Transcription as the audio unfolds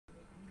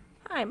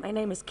Hi, my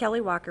name is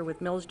Kelly Walker with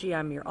Mills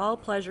GM, your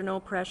all-pleasure,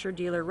 no-pressure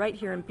dealer right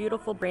here in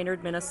beautiful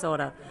Brainerd,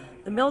 Minnesota.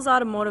 The Mills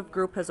Automotive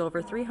Group has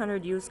over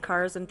 300 used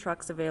cars and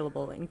trucks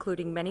available,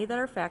 including many that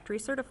are factory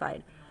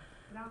certified.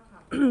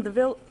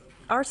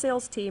 Our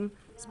sales team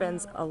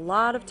spends a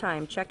lot of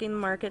time checking the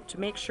market to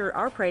make sure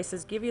our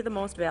prices give you the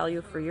most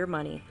value for your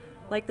money,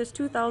 like this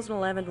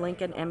 2011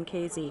 Lincoln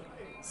MKZ,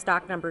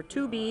 stock number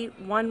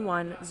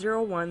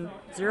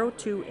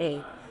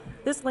 2B110102A.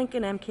 This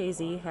Lincoln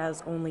MKZ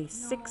has only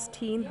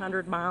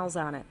 1,600 miles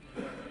on it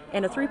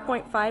and a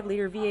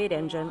 3.5-liter V8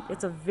 engine.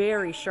 It's a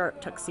very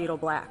sharp tuxedo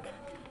black.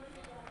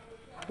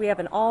 We have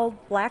an all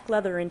black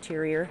leather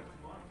interior,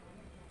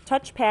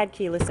 touchpad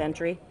keyless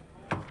entry,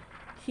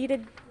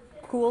 heated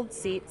cooled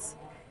seats,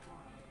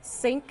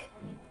 sync,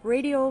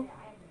 radio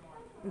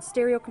and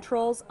stereo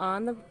controls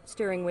on the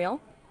steering wheel,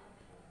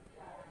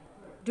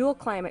 dual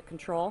climate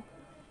control.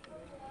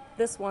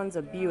 This one's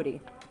a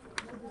beauty.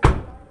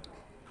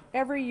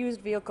 Every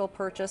used vehicle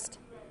purchased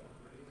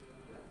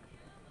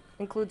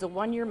includes a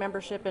 1-year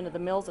membership into the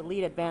Mills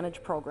Elite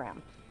Advantage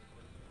program.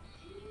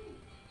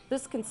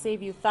 This can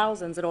save you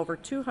thousands at over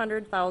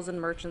 200,000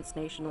 merchants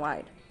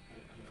nationwide.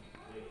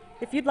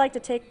 If you'd like to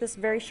take this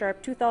very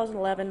sharp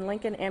 2011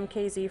 Lincoln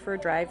MKZ for a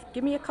drive,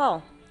 give me a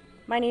call.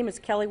 My name is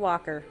Kelly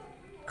Walker.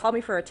 Call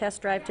me for a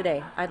test drive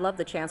today. I'd love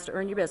the chance to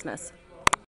earn your business.